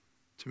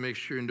to make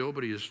sure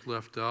nobody is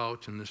left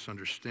out in this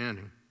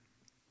understanding.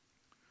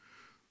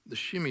 The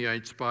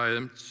Shimeites by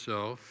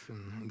themselves,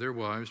 and their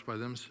wives by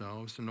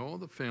themselves, and all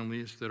the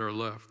families that are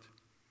left,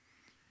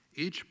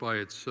 each by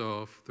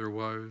itself, their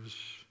wives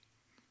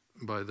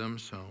by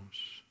themselves.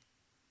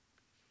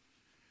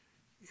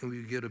 And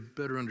we get a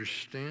better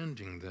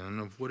understanding then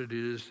of what it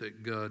is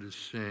that God is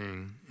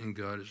saying and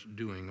God is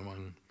doing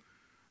among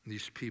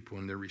these people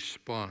in their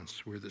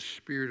response, where the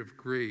Spirit of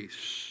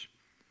grace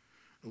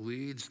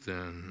leads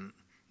then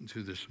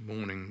to this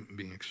mourning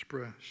being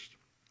expressed.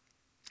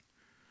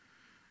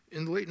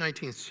 In the late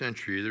 19th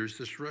century, there was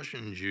this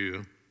Russian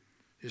Jew.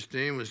 His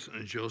name was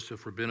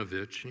Joseph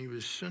Rabinovich, and he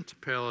was sent to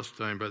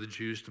Palestine by the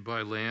Jews to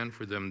buy land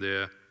for them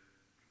there.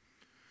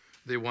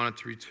 They wanted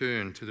to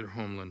return to their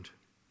homeland.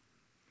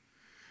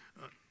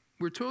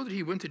 We're told that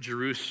he went to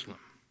Jerusalem,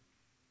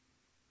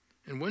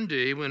 and one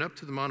day he went up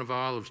to the Mount of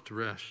Olives to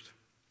rest.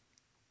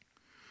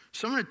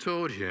 Someone had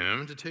told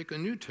him to take a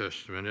New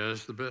Testament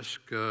as the best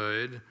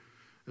guide,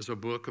 as a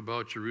book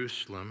about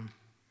Jerusalem.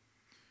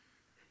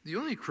 The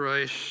only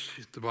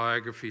Christ, the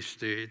biography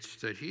states,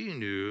 that he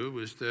knew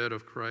was that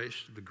of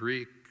Christ of the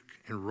Greek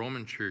and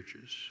Roman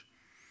churches,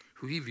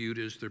 who he viewed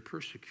as their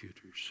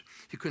persecutors.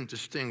 He couldn't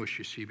distinguish,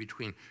 you see,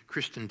 between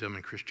Christendom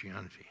and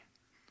Christianity.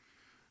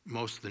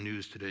 Most of the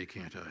news today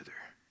can't either.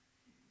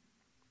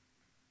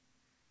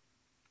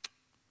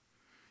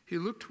 He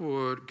looked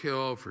toward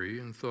Calvary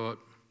and thought,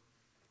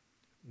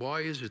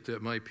 why is it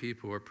that my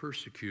people are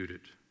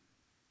persecuted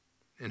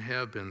and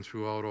have been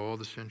throughout all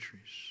the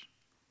centuries?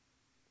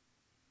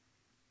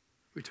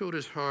 We're told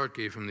his heart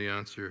gave him the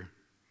answer.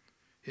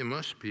 It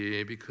must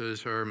be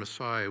because our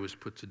Messiah was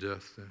put to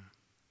death there.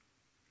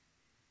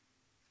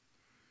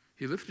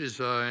 He lifted his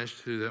eyes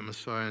to that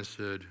Messiah and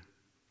said,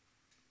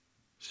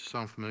 does this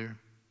sound familiar?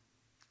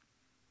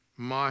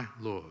 My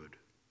Lord,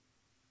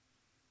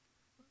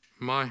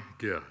 my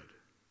God.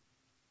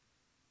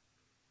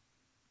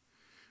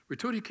 We're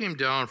told he came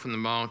down from the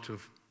Mount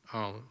of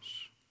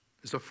Olives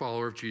as a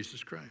follower of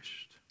Jesus Christ.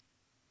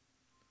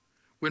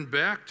 Went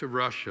back to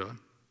Russia,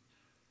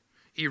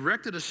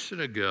 erected a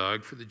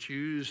synagogue for the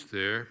Jews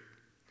there,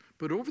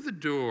 but over the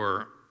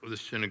door of the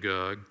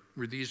synagogue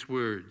were these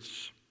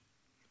words,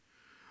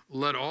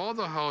 let all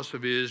the house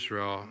of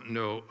Israel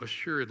know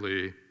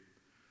assuredly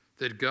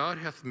that God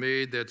hath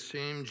made that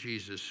same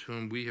Jesus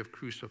whom we have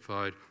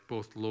crucified,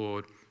 both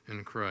Lord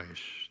and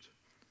Christ.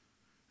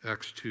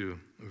 Acts 2,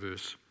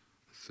 verse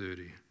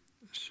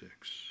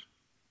 36.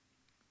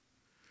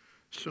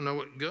 So now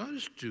what God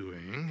is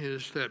doing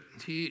is that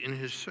he, in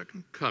his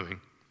second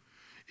coming,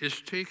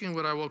 is taking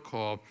what I will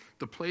call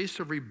the place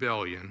of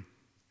rebellion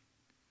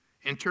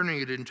and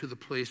turning it into the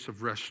place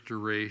of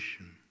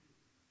restoration.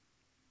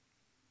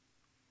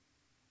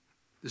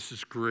 This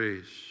is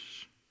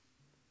grace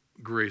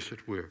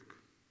at work.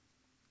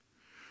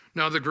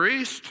 Now, the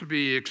grace to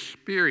be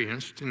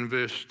experienced in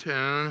verse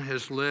 10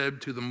 has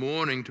led to the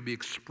mourning to be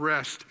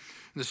expressed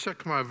in the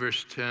second part of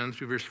verse 10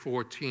 through verse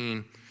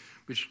 14,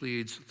 which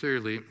leads,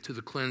 thirdly, to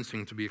the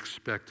cleansing to be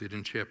expected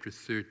in chapter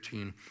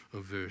 13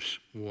 of verse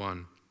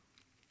 1.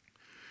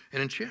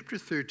 And in chapter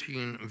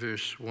 13,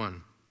 verse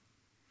 1,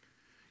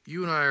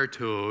 you and I are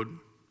told,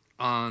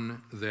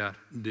 on that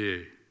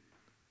day.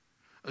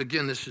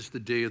 Again, this is the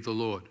day of the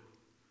Lord.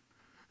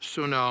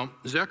 So now,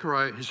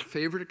 Zechariah, his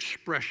favorite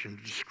expression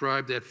to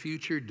describe that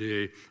future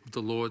day of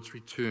the Lord's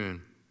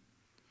return.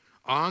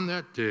 On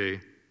that day,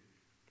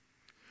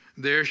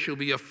 there shall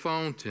be a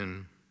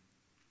fountain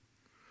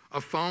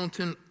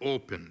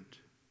opened.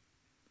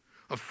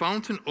 A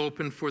fountain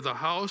opened for the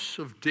house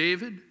of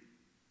David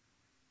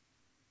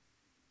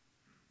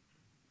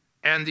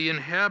and the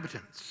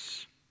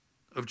inhabitants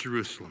of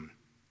Jerusalem.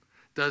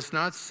 Does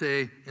not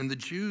say in the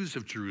Jews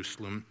of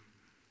Jerusalem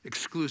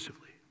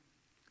exclusively.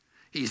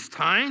 He's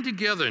tying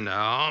together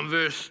now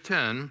verse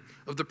 10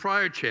 of the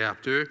prior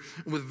chapter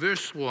with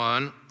verse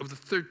 1 of the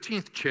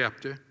 13th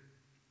chapter.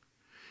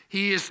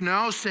 He is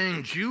now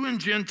saying, Jew and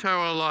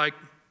Gentile alike,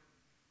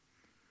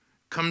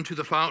 come to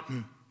the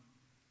fountain.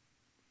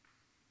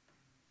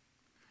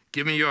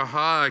 Give me your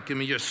heart, give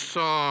me your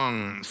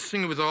song,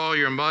 sing it with all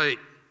your might.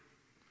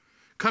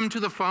 Come to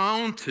the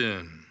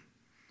fountain,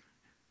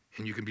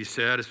 and you can be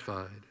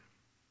satisfied.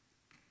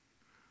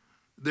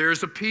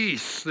 There's a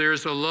peace,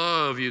 there's a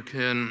love, you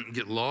can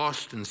get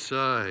lost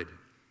inside.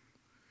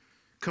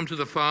 Come to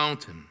the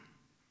fountain,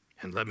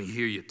 and let me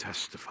hear you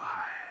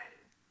testify.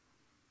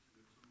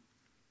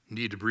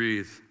 Need to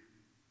breathe.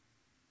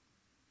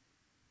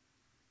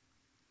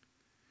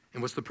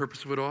 And what's the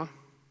purpose of it all?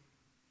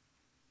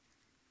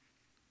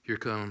 Here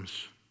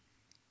comes.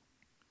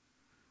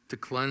 To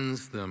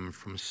cleanse them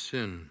from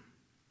sin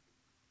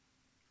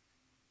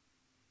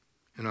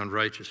and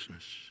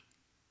unrighteousness.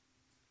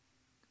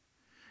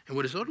 And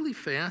what is utterly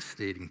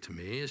fascinating to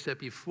me is that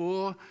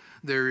before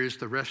there is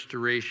the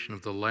restoration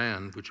of the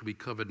land, which will be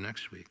covered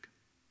next week,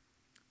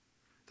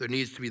 there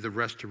needs to be the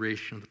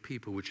restoration of the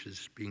people, which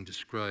is being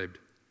described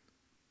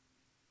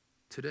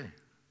today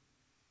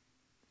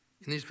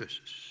in these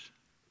verses.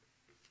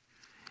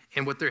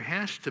 And what there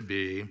has to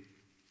be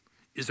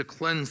is a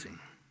cleansing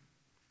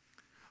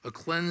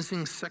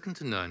second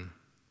to none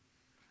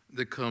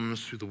that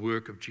comes through the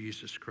work of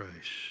Jesus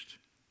Christ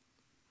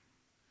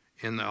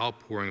and the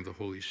outpouring of the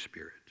Holy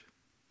Spirit.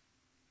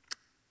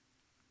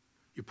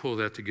 You pull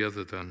that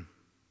together then,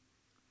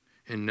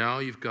 and now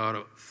you've got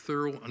a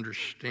thorough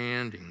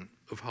understanding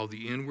of how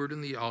the inward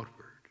and the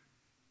outward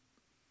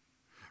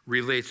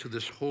relates to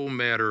this whole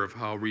matter of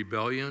how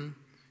rebellion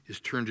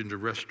is turned into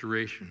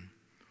restoration,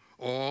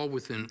 all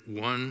within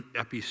one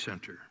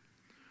epicenter,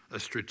 a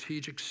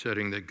strategic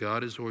setting that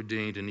God has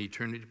ordained in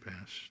eternity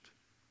past.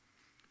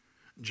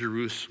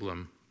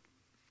 Jerusalem,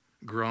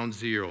 ground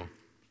zero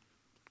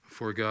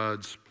for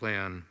God's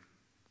plan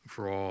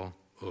for all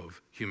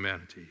of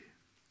humanity.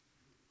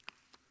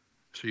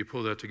 So you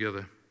pull that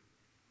together,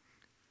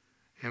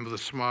 and with a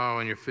smile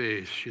on your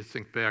face, you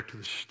think back to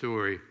the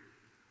story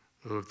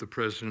of the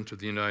President of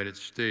the United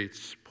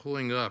States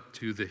pulling up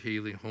to the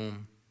Haley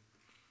home.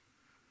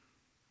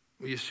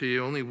 You see,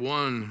 only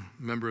one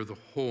member of the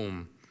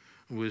home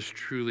was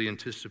truly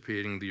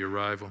anticipating the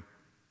arrival.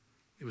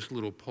 It was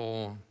little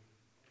Paul.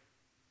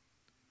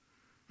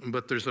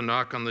 But there's a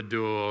knock on the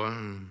door,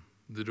 and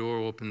the door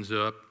opens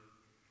up,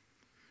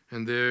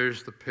 and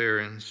there's the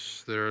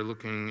parents that are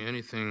looking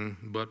anything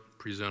but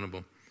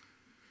presentable.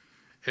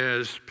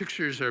 As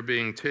pictures are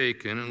being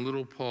taken, and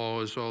little Paul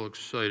is all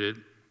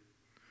excited,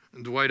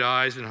 Dwight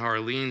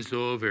Eisenhower leans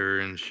over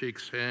and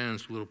shakes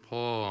hands with little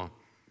Paul.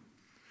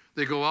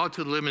 They go out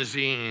to the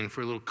limousine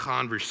for a little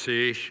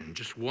conversation,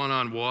 just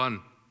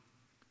one-on-one.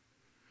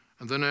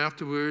 And then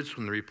afterwards,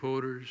 when the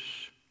reporters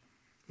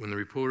When the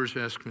reporters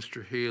asked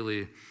Mr.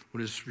 Haley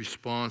what his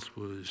response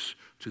was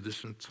to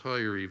this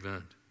entire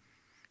event,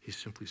 he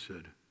simply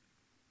said,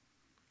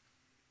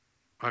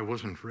 I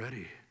wasn't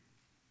ready.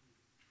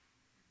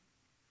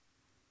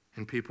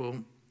 And people,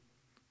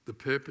 the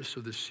purpose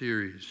of this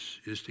series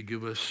is to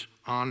give us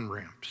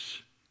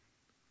on-ramps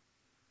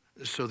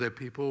so that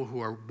people who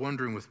are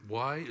wondering with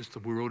why is the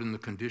world in the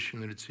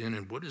condition that it's in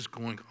and what is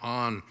going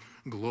on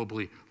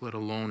globally, let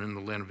alone in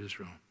the land of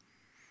Israel,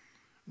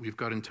 we've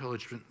got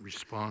intelligent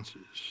responses.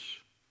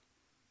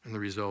 And the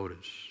result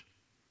is,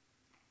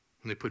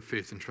 when they put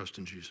faith and trust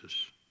in Jesus,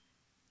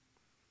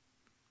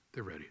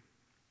 they're ready.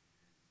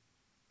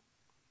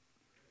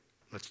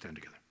 Let's stand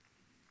together.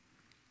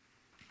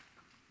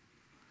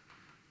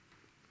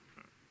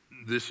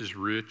 This is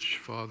rich,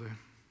 Father.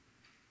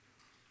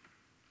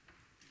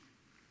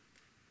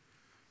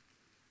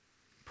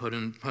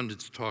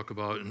 Pundits talk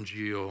about in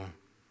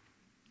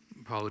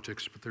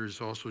geopolitics, but there's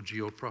also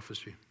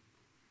geoprophecy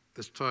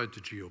that's tied to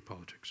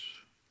geopolitics.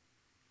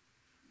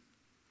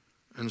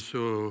 And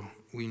so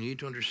we need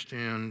to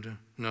understand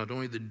not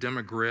only the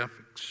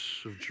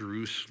demographics of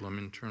Jerusalem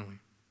internally,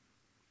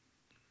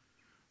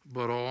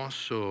 but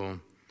also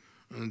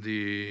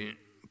the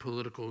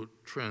political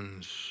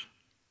trends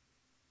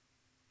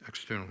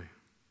externally.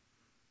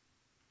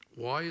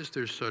 Why is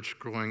there such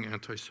growing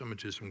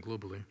anti-Semitism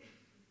globally?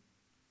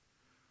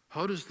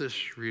 How does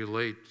this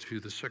relate to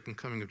the second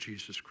coming of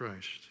Jesus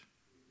Christ?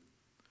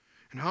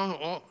 And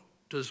how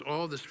does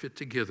all this fit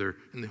together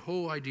in the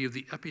whole idea of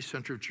the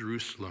epicenter of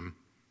Jerusalem,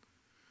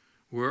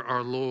 where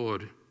our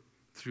Lord,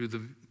 through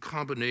the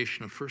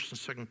combination of first and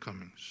second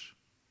comings,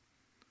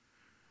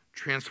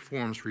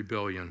 transforms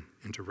rebellion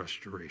into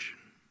restoration?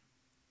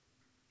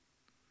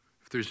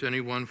 If there's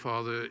anyone,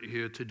 Father,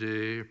 here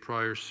today,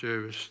 prior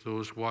service,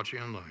 those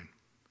watching online,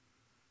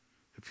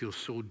 that feel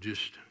so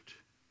distant,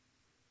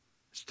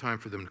 it's time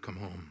for them to come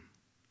home.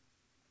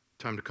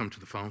 Time to come to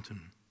the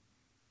fountain.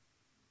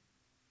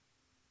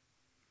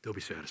 They'll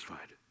be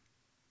satisfied.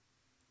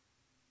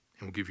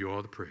 And we'll give you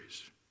all the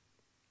praise.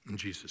 In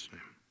Jesus'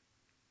 name,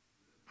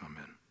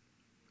 amen.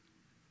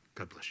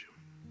 God bless you.